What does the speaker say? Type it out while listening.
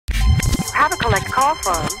have a collect call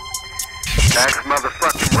from... That's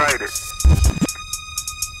motherfucking right it.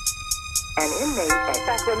 An inmate at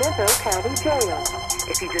Sacramento County Jail.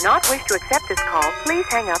 If you do not wish to accept this call, please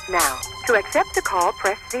hang up now. To accept the call,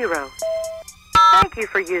 press 0. Thank you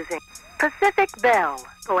for using Pacific Bell.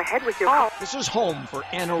 Go ahead with your call. This is home for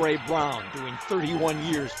Anna Ray Brown, doing 31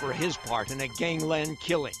 years for his part in a gangland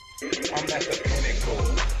killing. I'm at the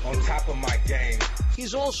pinnacle, on top of my game.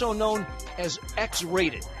 He's also known as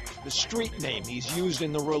X-Rated, the street name he's used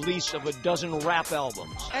in the release of a dozen rap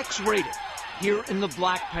albums. X-Rated, here in the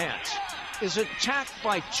Black Pants, is attacked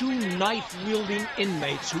by 2 knife-wielding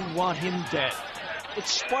inmates who want him dead. It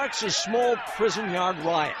sparks a small prison yard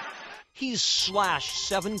riot. He's slashed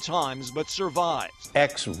 7 times but survives.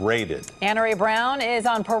 X-rated. Anna Ray Brown is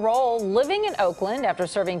on parole, living in Oakland after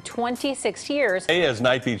serving 26 years. As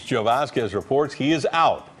Night Beat's Joe Vasquez reports, he is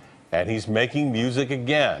out and he's making music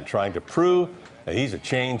again, trying to prove that he's a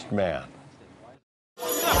changed man.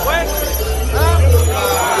 What's up, Wes?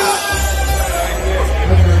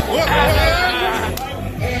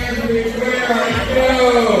 Everywhere I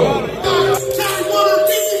go.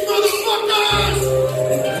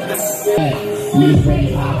 We just ready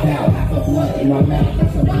to hop out, have a blunt in my mouth, and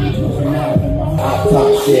some people from out in my hot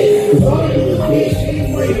top shit. Cause all I do is bitch,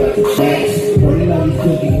 ain't worried about the checks. Burning all these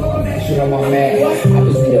cookies, all that shit on my man. I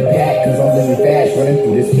just need a pack, cause I'm living fast, running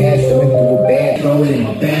through this cash, coming through a bag, throw it in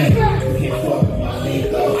my bag. You can't fuck with my name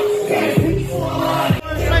though. Gotta put me for a line.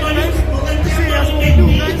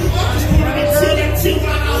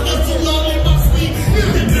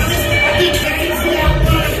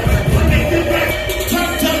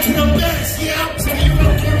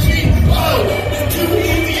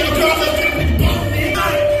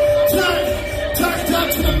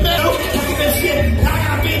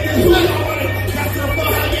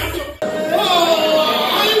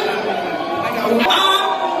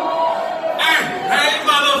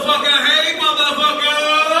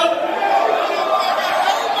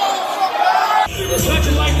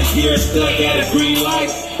 Here stuck at a green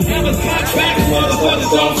light. Have a contract,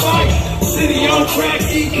 motherfuckers don't fight. City on track,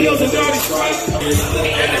 eat pills and dirty stripes. Here stuck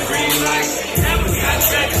at a green light. Have a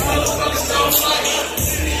contract, motherfuckers don't fight.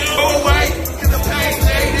 Oh, white, to the pain,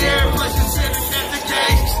 stay there, plus the center, that's the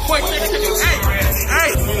case. Wait,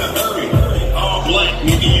 hey. All black,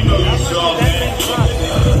 nigga, you know you saw that.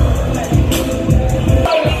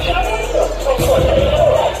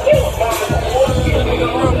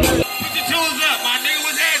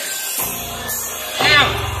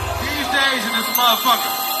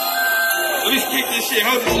 Motherfucker. Let me kick this shit.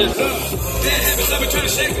 Hold this shit. Bad habits, I be trying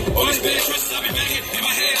to shake it. Always bad choices, I be making. In my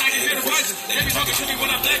head, I can hear the voices. They be talking to me when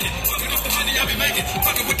I'm thinking. Fucking off the money I be making.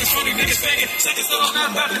 Fucking with the shorty niggas faking. Second still I'm not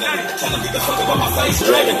about to name. Trying to beat the fuck up on my face.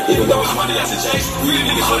 Dragging. Even though my money I should chase. Greedy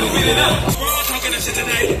niggas only beat it up. We're all talking that shit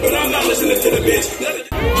today. But I'm not listening to the bitch.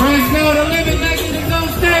 Fresno, the living legend is on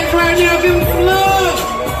stage right now. Give him some love.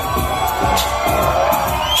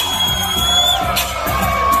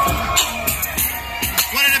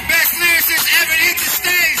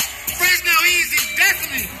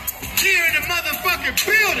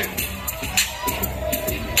 Building.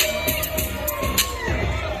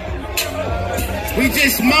 We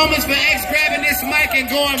just moments for X grabbing this mic and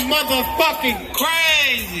going motherfucking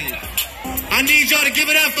crazy. I need y'all to give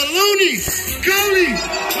it up for Luni, Cody.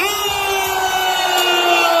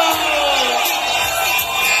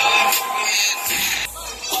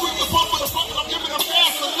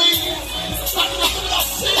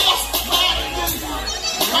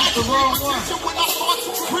 That's the wrong one.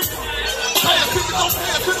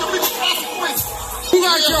 Who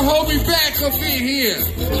got your homie back up in here?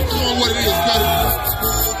 You know what it is, buddy.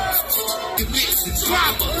 The mix, the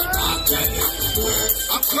drama.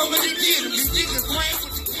 I'm coming to get him. These niggas playing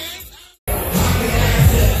with the game.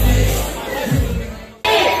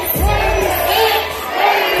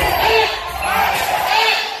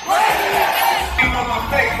 On my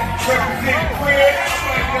face, represent queer.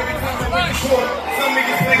 Every time I went to court, some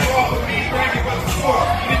niggas play off with me, bragging about the sport.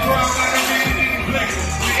 They draw out and really didn't blink.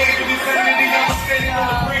 We ate with this enemy, I was standing on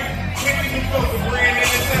the brink. Making them close to brand, and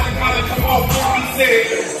it's selling college, come off what we said.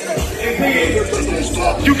 And then,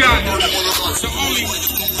 you got the only.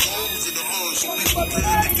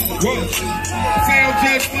 Sound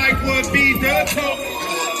just like what be the talk.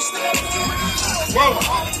 Whoa,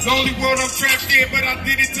 lonely world I'm trapped in, but I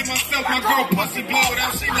did it to myself. My girl pussy blowed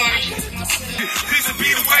out, she like, this would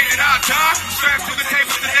be the way that I die. Strapped to the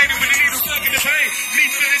table today with a needle stuck in the vein. Me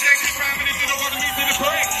to the next, climbing into the water, me to the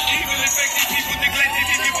brain. Even if these people neglect it,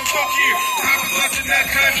 they give a fuck here. I'm busting that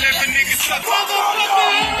cut, let the niggas suck.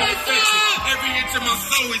 Every inch of my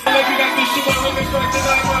soul is like you got this shit, I'm really struck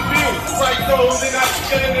out of my view. Right toes, and I'm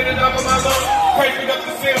chilling in and out of my low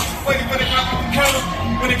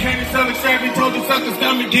came and selling strap, he told the suckers,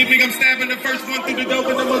 stomach give me, I'm stabbing the first one through the door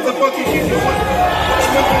with the motherfucking kid. God,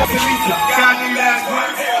 you last one.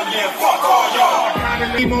 Hell yeah, fuck all y'all.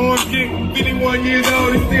 Kinda more shit, 51 years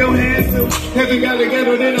old, he still handsome. Heaven got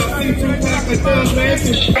together, then I'll see two times and still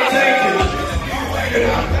dancing.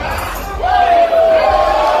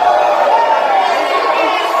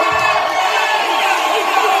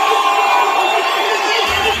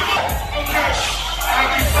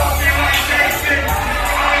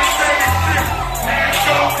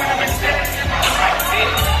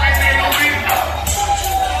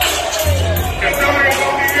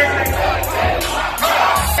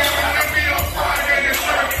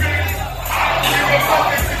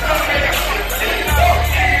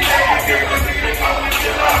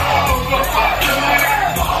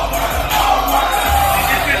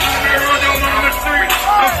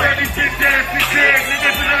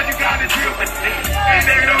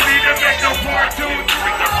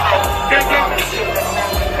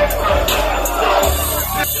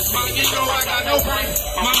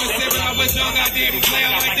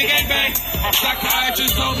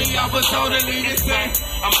 Psychiatrist told me I was totally the same.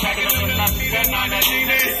 I'm packing up the feet at 9, that ain't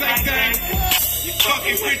the same thing. You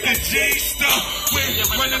fucking with the G stuff. When you're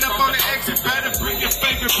running up on the exit, better bring your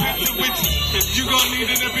favorite picture with you. You gon' need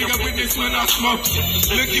it to be a witness when I smoke.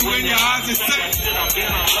 Look you in your eyes and say,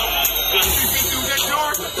 creeping through the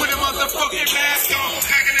door, put a motherfucking mask on.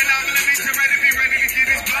 Packing it out in the mix, ready to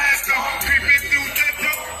get his blast on. Creeping through the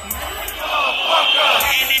door.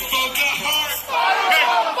 Aiming for the heart.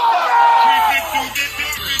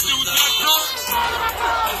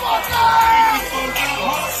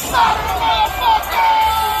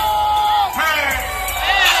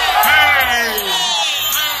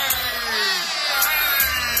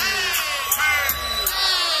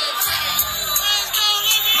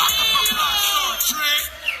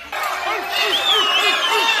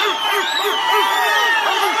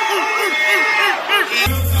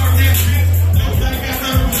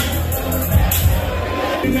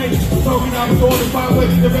 I was going to find ways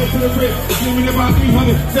the rest of the rest. Slimming about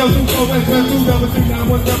 300, sell 2 4 West, 2 double 3 9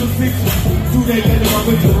 1 double 6. 2 days later, I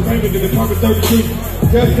went to the Raymond in the Target 33.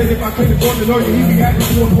 Just said if I couldn't afford the lawyer, he be acting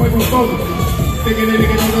to a point with photos. Thinking that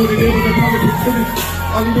nigga don't know that they was a Target percentage.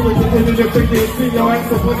 All you do is pretend that they're thinking and see your ass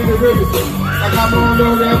up under the river. I got my own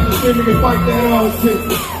over there to swimming and fight that all shit.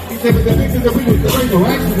 He said, but the pictures that we did, there ain't no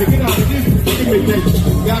accident. Get out of this, give me that.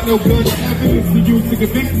 Got no blood or evidence to use to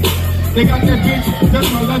convict me. They got that bitch, that's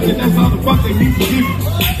my lunch, and that's all the fuck they need to give me.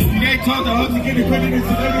 You ain't taught the hustle, get it credited,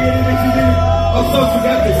 so they get it, they should get it. Also, she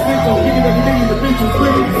got this stick on, give it everything, and the bitch was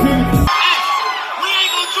pretty, you see me? We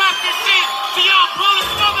ain't gonna drop this shit till y'all pull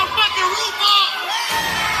this motherfucking roof off.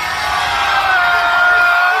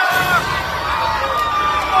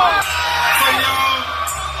 So y'all,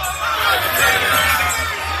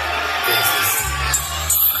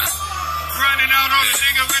 running out on the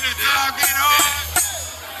nigga when the dog get hard.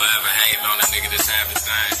 Forever hating on a nigga that's half his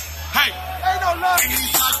thing. Hey, ain't no love in these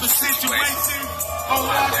type of situations. On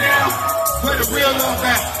lockdown, where the real love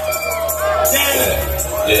at?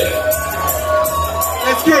 Yeah.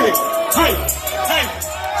 Let's get it. Hey.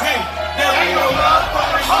 There ain't no love for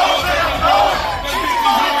the hoes that I'm blowing. Them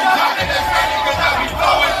bitches here talking, that's right, niggas I be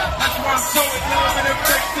blowing. That's why I'm showing love and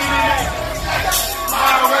affection in it.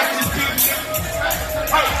 My rest is good.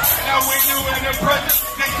 Hey, now when you in the present,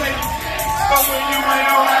 they say, but when you ain't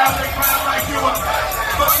around, they clown like you are.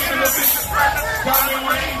 Fucking in the bitch. Got me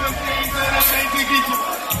weighing them things and they ain't to get you.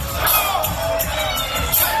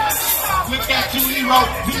 Look at you, hero.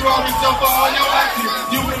 Zero result for all your actions.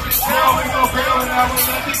 You with this girl with no girl and I will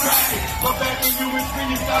let you crack it. But back when you was free,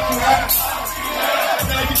 you thought you had it.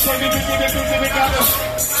 Now you say that you get it, they got us.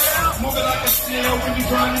 Moving like a snail when you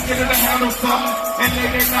trying to get her to handle something. And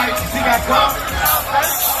late at night, she got caught.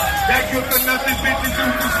 That good for nothing, bitches do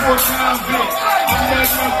this 4 times, bitch. I'm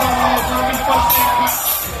letting up for all, bro. We fuck that bitch.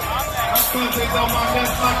 My cousin's on my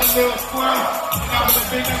left like a little squirrel. I was a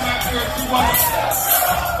big in my ear, she was.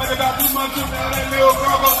 But about 2 months from now, that little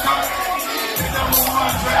girl gon' come. The number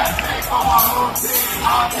 1 draft pick on my whole team.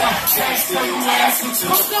 All that gangsta you ass to.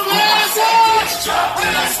 Put them hands up!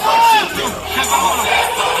 And that's what you do.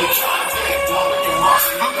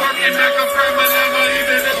 I'm working Macaframalama,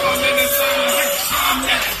 even if I'm in the sun. I'm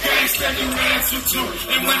that gangsta you answer to.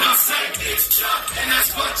 And when I say it's jump, and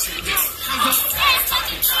that's what you do. I'm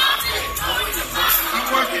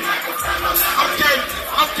working Macaframalama. Okay,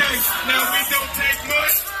 now we don't take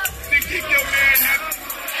much to keep your man happy.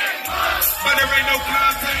 But there ain't no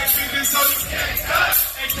contact, even so you can't touch.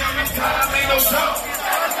 Ain't counting time, ain't no joke.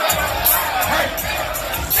 Hey,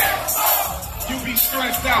 you be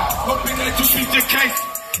stressed out, hoping that you beat your case.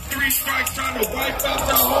 3 strikes trying to wipe out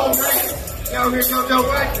the whole race. Now here comes your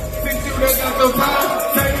way. Since you done got no time,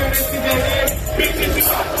 take it into your head. Bitches,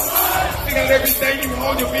 you got everything you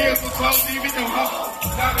own, your vehicle close, even your house.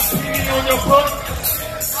 Got a penny on your book.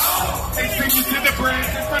 They sing you to the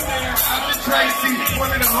branch and from there out to Tracy.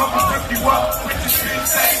 One of the homies took you up with your shit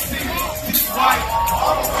safety. She's white,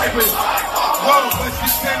 all the way with whoa, but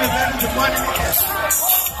she's sending letters to money.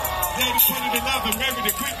 Lady put it in love and married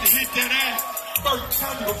the quick to hit that ass. First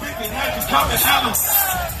time you were big and had you come and have them.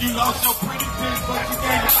 You lost your pretty things, but you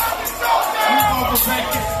gave it. You overpaid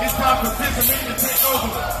it. It's time for Tiffany to take over.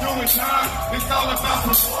 Doing time, it's all about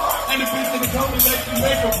the and the bitch that is only make you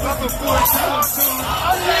make a fucking for a time soon.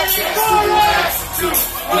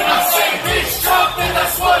 When I say bitch jump, then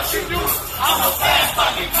that's what you do. I'm a fast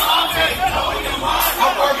fucking convict. Knowing your mind,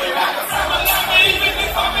 I'm working like a Macaframalama, even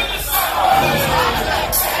if I'm in the sun.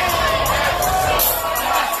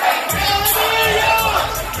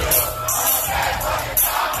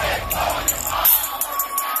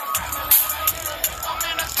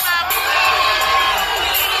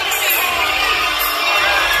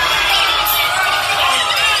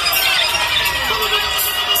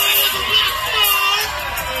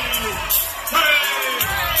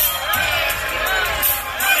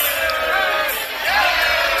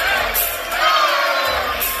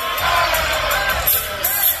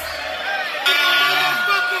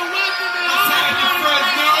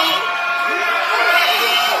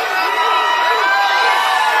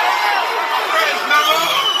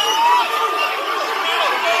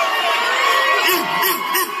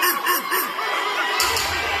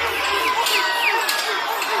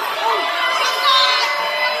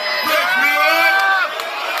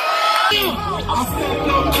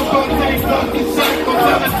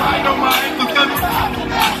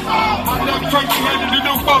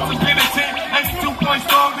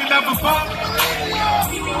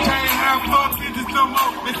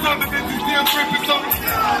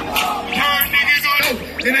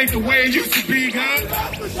 It ain't the way it used to be, huh?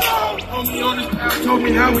 Homie on this path told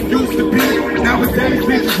me how it used to be. Nowadays,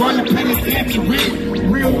 bitches running penitentiary.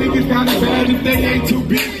 Real niggas got it bad if they ain't too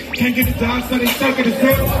big. Can't get the job, so they stuck in the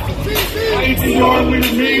zip. I ain't the yard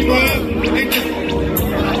with me, but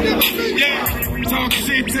yeah. Talk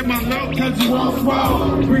shit to my low, cause you all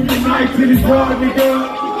swallow. Bring your knife to the yard, nigga.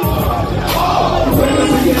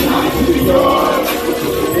 Bring your knife to the yard.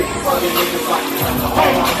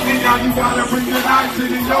 Hey, now you gotta bring your knife to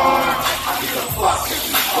the yard.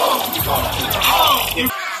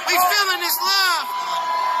 We feeling this love.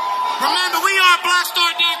 Remember, we are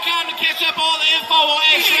blockstar.com to catch up all the info on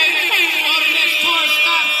X-Rated, all the next tour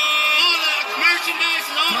stuff, all the merchandise,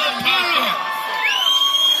 and all the apparel.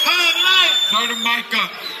 Hug life. Turn the mic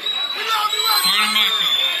up. Turn the mic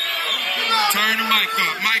up. Turn the mic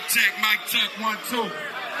up. Mic check, 1, 2.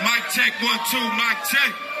 Mic check, 1, 2, mic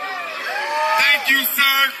check. Thank you,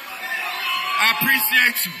 sir. I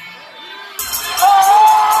appreciate you.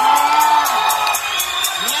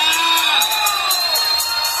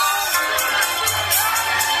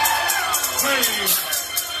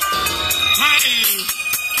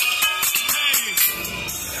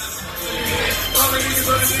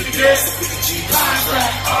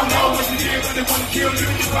 I know what you did, but they want to kill you.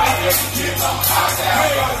 You right there, you did on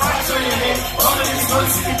contract. I'll show you, man. All of these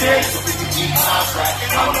guns you did, so we can keep contract.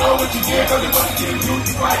 I know what you did, but they want to kill you.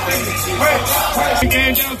 You right there, you did. Hey, the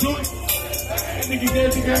game down to it. Nigga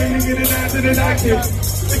dance the game, nigga the dance to the active.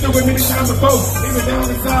 Nigga with many times before. Nigga down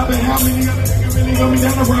the side, but how many other niggas really got me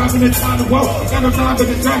down the ride and it's time to walk? Got no time for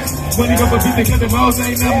distraction. When they go for beat, they cut them hoes,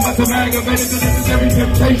 ain't nothing but some aggravated to necessary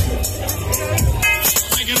temptation.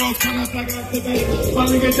 Those kind of like I said, my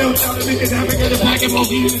nigga don't tell the nigga never get a pack and won't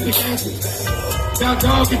get it in the cash. That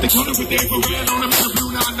dog get the corner with their red on them interview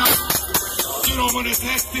now I know. You don't wanna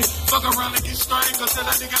test it. Fuck around and get strangled till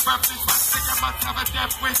that nigga breathless. My stick I must have a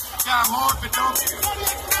death wish. Got hard but don't get it.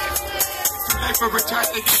 Too late for return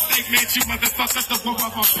to get statement. You motherfuckers the whoop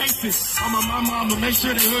up on faces. On my mama, I'ma make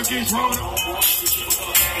sure the hood gets rolled up.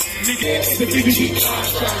 Nigga, the BBC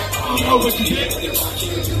contract. I don't know what you did.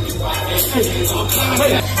 I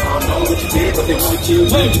don't know what you did, but they want to kill you.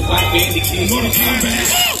 White man, they kill you.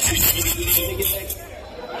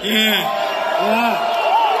 Yeah.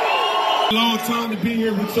 Long time to be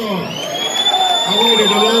here with y'all. I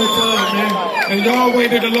waited a long time, man. And y'all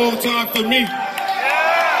waited a long time for me.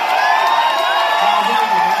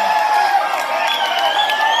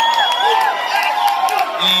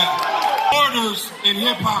 Orders in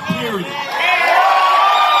hip-hop, period.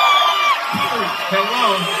 Hello.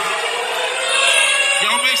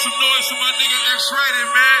 Y'all make some noise for my nigga X-Rated,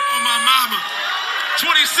 man, on my mama.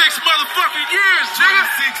 26 motherfucking years, nigga.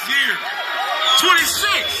 26 years. 26.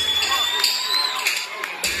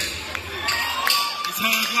 It's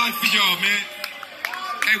hard life for y'all, man.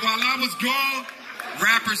 Hey, while I was gone,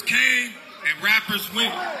 rappers came and rappers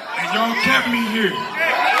went, and y'all kept me here.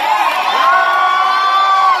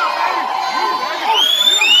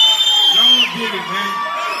 Y'all did it, man.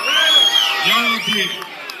 Y'all did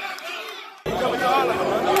it.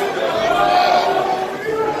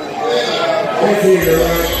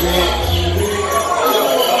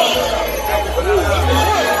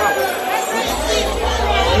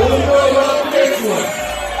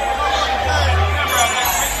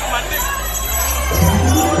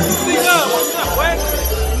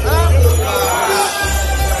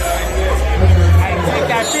 Take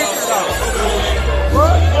that picture though.